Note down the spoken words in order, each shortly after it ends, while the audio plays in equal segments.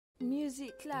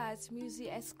Muzik klass,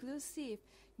 muzik eklusif,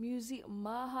 muzik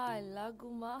mahal, lagu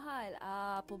mahal.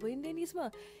 Apa benda ni semua?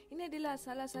 Ini adalah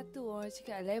salah satu orang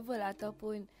cakap level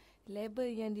ataupun label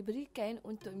yang diberikan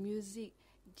untuk muzik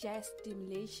jazz di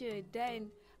Malaysia. Dan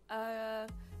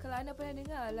kalau anda pernah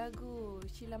dengar lagu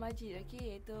Sheila Majid,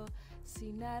 iaitu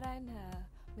Sinaran,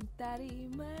 mentari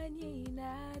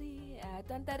menyinari,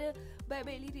 itu antara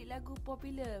baik-baik lirik lagu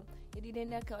popular yang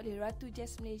didendangkan oleh Ratu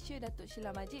Jazz Malaysia, Dato Shiela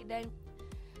Majid. Dan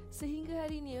sehingga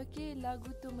hari ni,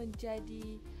 lagu tu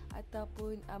menjadi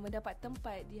ataupun mendapat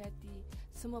tempat di hati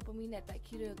semua peminat tak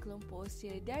kira kelompok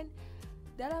usia. Dan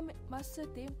dalam masa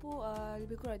tempoh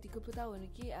lebih kurang 30 tahun,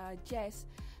 jazz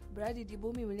berada di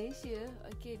bumi Malaysia,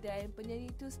 dan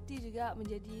penyanyi itu still juga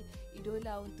menjadi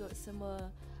idola untuk semua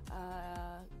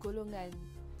golongan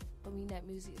peminat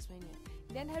muzik sebenarnya.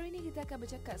 Dan hari ini kita akan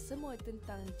bercakap semua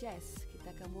tentang jazz.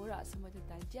 Kita akan borak semua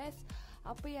tentang jazz.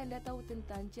 Apa yang anda tahu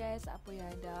tentang jazz, apa yang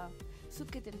anda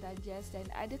suka tentang jazz, dan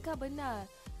adakah benar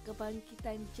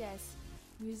kebangkitan jazz,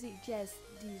 muzik jazz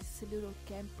di seluruh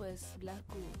kampus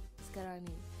berlaku sekarang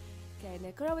ni.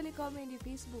 Korang boleh komen di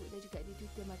Facebook dan juga di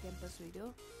Twitter My Campus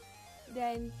Radio.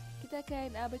 Dan kita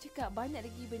akan bercakap banyak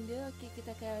lagi benda.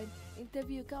 Kita akan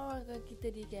interview kawan-kawan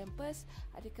kita di kampus.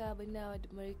 Adakah benar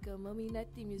mereka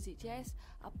meminati muzik jazz?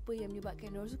 Apa yang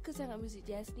menyebabkan mereka suka sangat muzik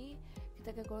jazz ni?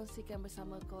 Kita akan kongsikan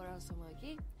bersama korang semua.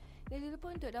 Dan jangan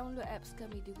lupa untuk download apps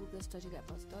kami di Google Store juga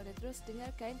Apple Store. Dan terus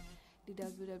dengarkan di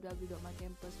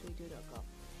www.mycampusradio.com.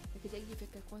 Dan kejap lagi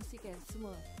kita akan kongsikan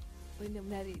semua benda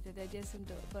menarik tentang jazz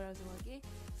untuk korang semua.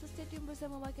 So stay tune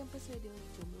bersama My Campus Radio.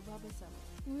 Jom berubah bersama.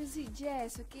 Muzik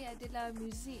jazz adalah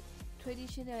muzik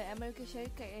tradisional Amerika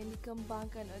Syarikat yang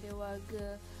dikembangkan oleh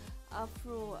warga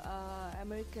Afro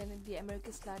American di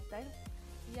Amerika Selatan,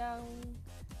 yang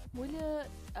mula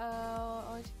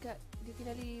orang cakap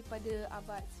dikenali pada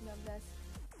abad 19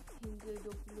 hingga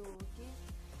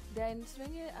 20. Dan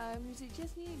sebenarnya muzik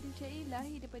jazz ni dicari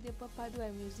lahir daripada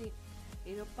perpaduan muzik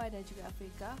Eropah dan juga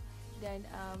Afrika. Dan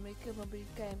mereka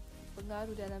memberikan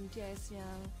pengaruh dalam jazz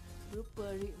yang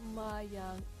berupa ritma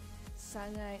yang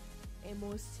sangat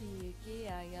emosi,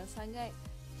 yang sangat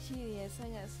chill, yang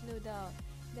sangat slow down.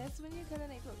 Dan sebenarnya kalau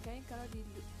nak ikutkan, kalau di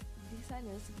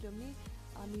sana sebelum ni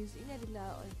muzik ini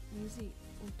adalah muzik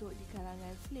untuk di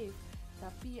kalangan slave.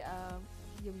 Tapi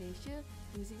di Malaysia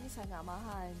muzik ini sangat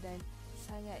mahal dan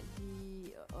sangat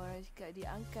orang cakap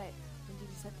diangkat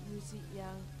menjadi satu muzik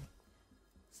yang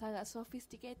sangat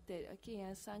sophisticated,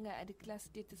 yang sangat ada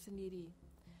kelas dia tersendiri.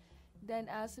 Dan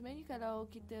sebenarnya kalau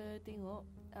kita tengok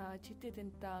cerita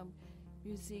tentang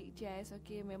muzik jazz,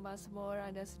 memang semua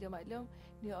orang dah sudah maklum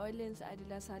New Orleans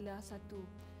adalah salah satu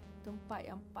tempat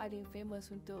yang paling famous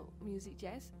untuk muzik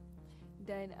jazz.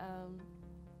 Dan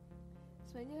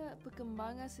sebenarnya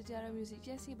perkembangan sejarah muzik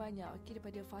jazz ni banyak,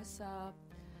 daripada fasa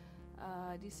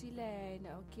Dixieland,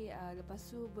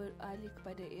 lepas tu beralih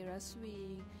kepada era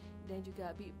swing dan juga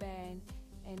big band,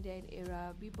 and then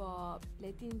era bebop,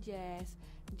 Latin jazz,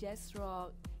 jazz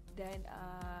rock, dan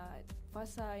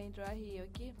fasa yang terakhir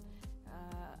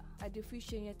ada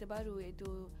fusion yang terbaru,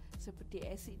 iaitu seperti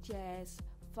acid jazz,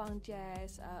 funk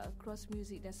jazz, cross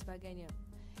music dan sebagainya.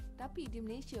 Tapi di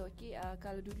Malaysia,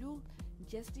 kalau dulu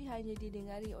jazz ni hanya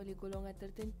didengari oleh golongan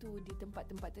tertentu di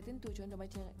tempat-tempat tertentu, contoh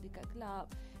macam dekat kelab,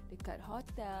 dekat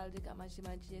hotel, dekat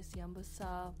majlis-majlis yang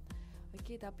besar.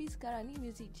 Tapi sekarang ni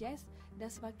muzik jazz dah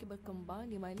semakin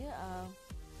berkembang, di mana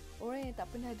orang yang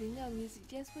tak pernah dengar muzik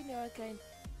jazz pun dia akan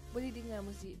boleh dengar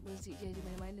muzik jazz di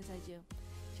mana-mana saja.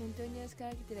 Contohnya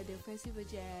sekarang kita ada festival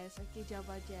jazz,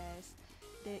 Java jazz,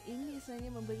 dan ini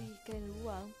sebenarnya memberikan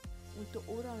ruang untuk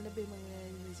orang lebih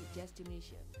mengenali muzik jazz di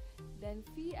Malaysia. Dan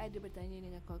Fi ada bertanya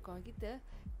dengan kawan-kawan kita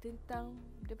tentang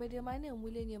daripada mana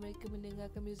mulanya mereka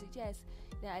mendengarkan muzik jazz,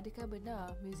 dan adakah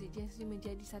benar muzik jazz ini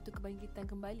menjadi satu kebangkitan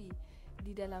kembali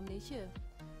di dalam Malaysia.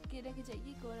 Dan kejap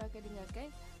lagi korang akan dengarkan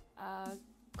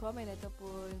komen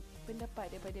ataupun pendapat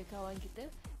daripada kawan kita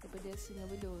daripada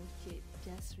Singapura, Cik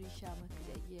Jasri Syam.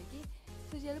 Kejap lagi.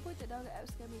 So jangan lupa untuk download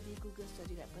apps kami di Google Store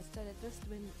juga Apple Store, dan terus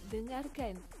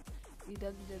dengarkan di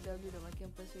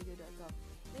www.mycampusradio.com.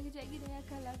 Dan kejap lagi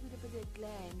dengarkan lagu daripada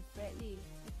Glenn Fredly,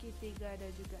 Tiga, dan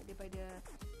juga daripada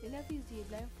Lena Fizi,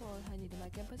 Blindfold, hanya di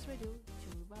My Campus Radio.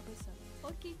 Cuba bersama.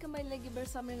 Kembali lagi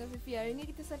bersama dengan FIEFFY. Hari ni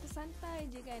kita santai-santai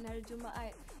je kan, hari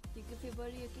Jumaat 3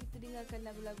 Februari. Kita dengarkan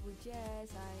lagu-lagu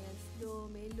jazz yang slow,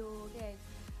 mellow kan,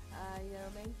 yang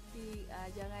romantik,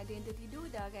 jangan ada yang tertidur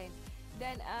dah kan.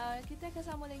 Dan kita akan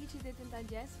sambung lagi cerita tentang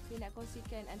jazz. Kita nak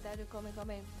kongsikan antara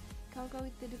komen-komen kawan-kawan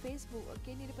kita di Facebook.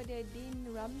 Ni daripada Din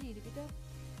Ramli, dia kata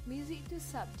muzik itu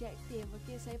subjektif.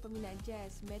 Saya peminat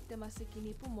jazz. Metal masa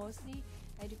kini pun mostly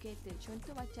educated.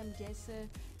 Contoh macam jazzer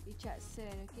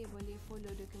Richardson. Okay, boleh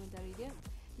follow dokumentari dia.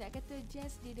 Nak kata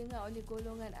jazz didengar oleh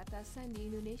golongan atasan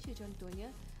di Indonesia contohnya,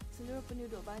 seluruh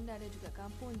penduduk bandar dan juga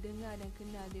kampung dengar dan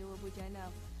kenal Dewa Bujana,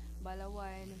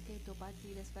 Balawan, okay,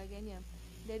 Topati dan sebagainya.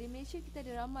 Dari Malaysia kita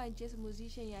ada ramai jazz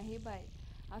musician yang hebat.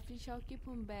 Afrin Shauki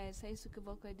pun best, saya suka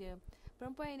vokal dia.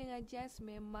 Perempuan yang dengar jazz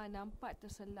memang nampak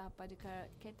terselah pada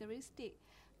karakteristik,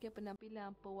 okay,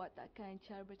 penampilan, perwatakan,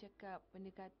 cara bercakap.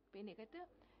 Pendek kata,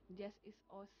 jazz is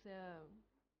awesome.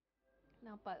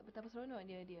 Nampak betapa seronok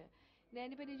dia. Dan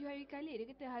daripada Johari Khalid, dia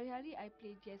kata hari-hari I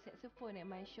play jazz saxophone at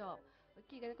my shop.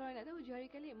 Okey, kalau korang nak tahu,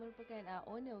 Johari Khalid merupakan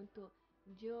owner untuk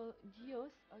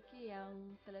Gios, okey,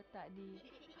 yang terletak di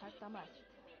Hartamas.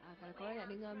 Kalau korang nak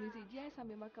dengar muzik jazz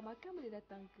sambil makan-makan, boleh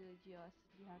datang ke Gios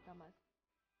di Hartamas.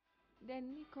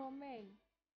 Dan ni komen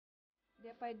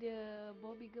daripada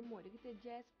Bobby Gemuk, dia kata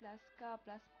jazz plus ska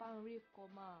plus punk riff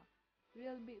koma.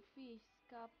 Real Big Fish,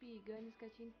 Ska P, Girl Ska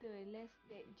Cinta, Less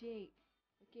That Jake,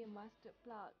 okay, Mustard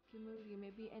Plug, Kimuri,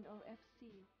 maybe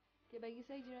NOFC. Okay, bagi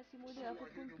saya generasi muda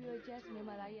apapun pure jazz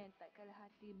memang layan, tak kalah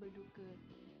hati berduka.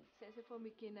 Saxophone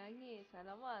bikin nangis,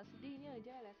 alamak sedihnya,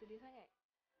 janganlah sedih sangat.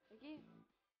 Okay.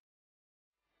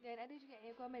 Dan ada juga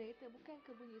yang komen, dia kata bukan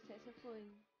ke bunyi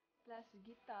saxophone plus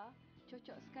gitar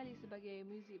cocok sekali sebagai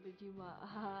muzik berjiwa.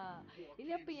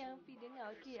 Ini apa yang Fi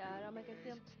dengar. Okey, ramai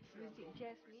kata muzik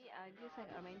jazz ni dia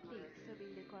sangat romantik. So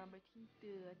bila korang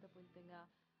bercinta ataupun tengah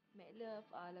make love,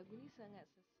 lagu ni sangat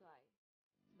sesuai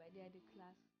sebab dia ada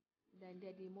kelas dan dia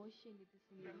ada emotion dia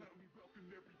tersendiri.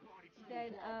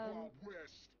 Dan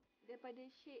daripada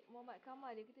Sheikh Muhammad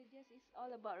Kamal, dia kata jazz is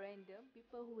all about random.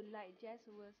 People who like jazz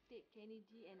will state Kenny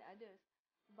G and others.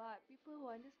 But people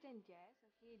who understand jazz,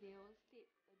 okay, they will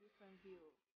state a different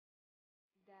view.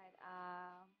 Dan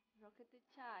Rocket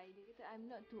Chai, dia kata I'm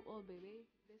not too old baby.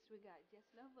 Best regard, jazz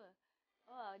lover.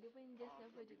 Oh, dia pun jazz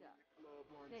lover juga.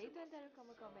 Dan itu antara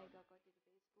komen-komen kau di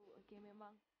Facebook. Okay,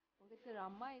 memang orang kata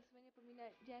ramai sebenarnya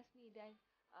peminat jazz ni. Dan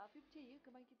Fi percaya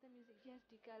kebangkitan muzik jazz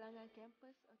di kalangan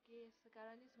kampus, okay,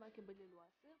 sekarang ni semakin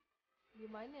berleluasa.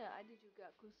 Di mana ada juga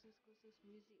kursus-kursus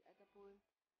muzik ataupun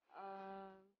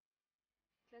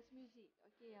kelas muzik,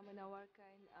 okay, yang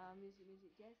menawarkan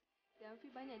muzik-muzik jazz. Dan Fi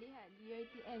banyak lihat di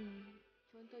UiTM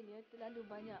contohnya, terlalu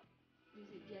banyak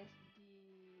muzik jazz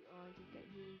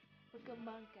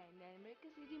diperkembangkan dan mereka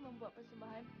sendiri membuat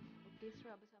persembahan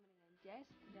orkestra bersama dengan jazz.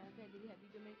 Dan Fi ada lihat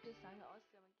video mereka sangat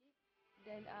awesome, okay?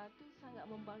 Dan tu sangat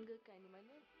membanggakan, di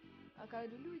mana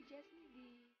kalau dulu jazz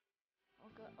ni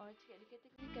orang cakap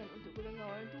dikategorikan untuk golongan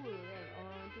orang tua kan,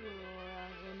 orang tua,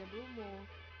 orang yang dah berumur,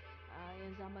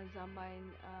 yang zaman-zaman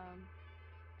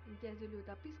jazz dulu.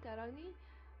 Tapi sekarang ni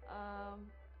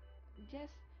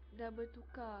jazz dah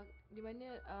bertukar, di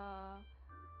mana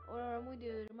orang-orang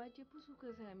muda, remaja pun suka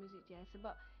sangat muzik jazz.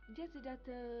 Sebab jazz dah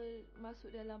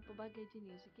termasuk dalam pelbagai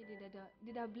jenis, okay?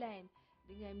 Dia dah blend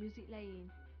dengan muzik lain,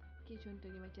 okay,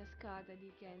 contohnya macam ska tadi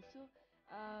kan. So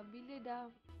bila dah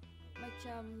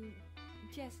macam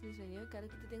jazz ni sebenarnya, kalau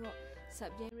kita tengok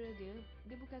subgenre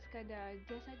dia bukan sekadar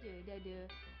jazz saja. Dia ada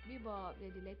bebop, dia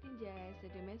ada Latin jazz, dia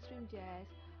ada mainstream jazz,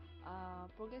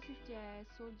 progressive jazz,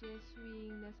 soul jazz,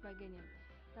 swing dan sebagainya.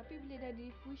 Tapi bila dah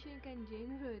difusionkan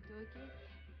genre tu, okay,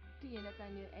 tu yang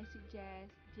datangnya acid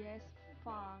jazz, jazz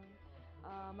funk,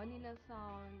 Manila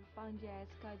sound, punk jazz,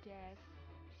 ska jazz,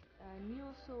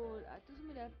 neo soul, tu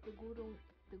semua dah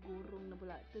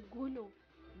tergolong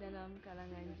dalam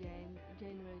kalangan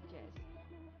genre jazz.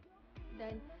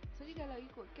 Dan kalau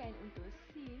ikutkan untuk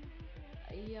scene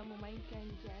yang memainkan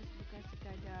jazz bukan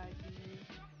sekadar di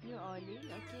New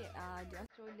Orleans, okay, di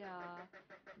Australia,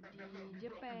 di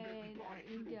Japan,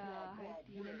 India,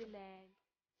 Haiti, Netherlands,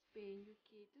 Spain,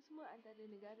 UK, itu semua antara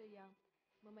negara yang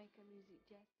memainkan muzik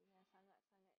jazz dengan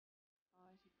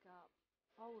sangat-sangat cakap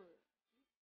power.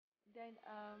 Dan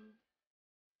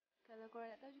kalau korang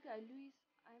nak tahu juga, Louis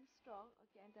Armstrong,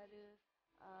 okay, antara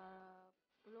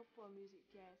pelopor muzik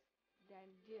jazz, dan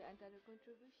dia antara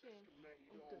contribution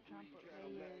untuk trumpet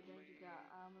player dan juga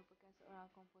merupakan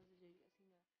seorang komposer juga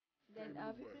singer. Dan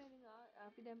Fi pernah dengar,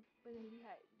 Fi dan pernah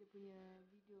lihat dia punya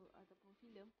video ataupun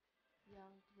filem yang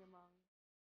tu memang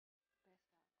best lah.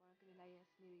 Korang kena layan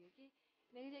sendiri, okay?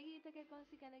 Dan kejap lagi kita akan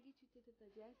kongsikan lagi cerita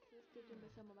tentang jazz. So stay tune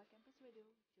bersama Makan Pas Radio.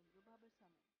 Jom berubah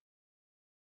bersama.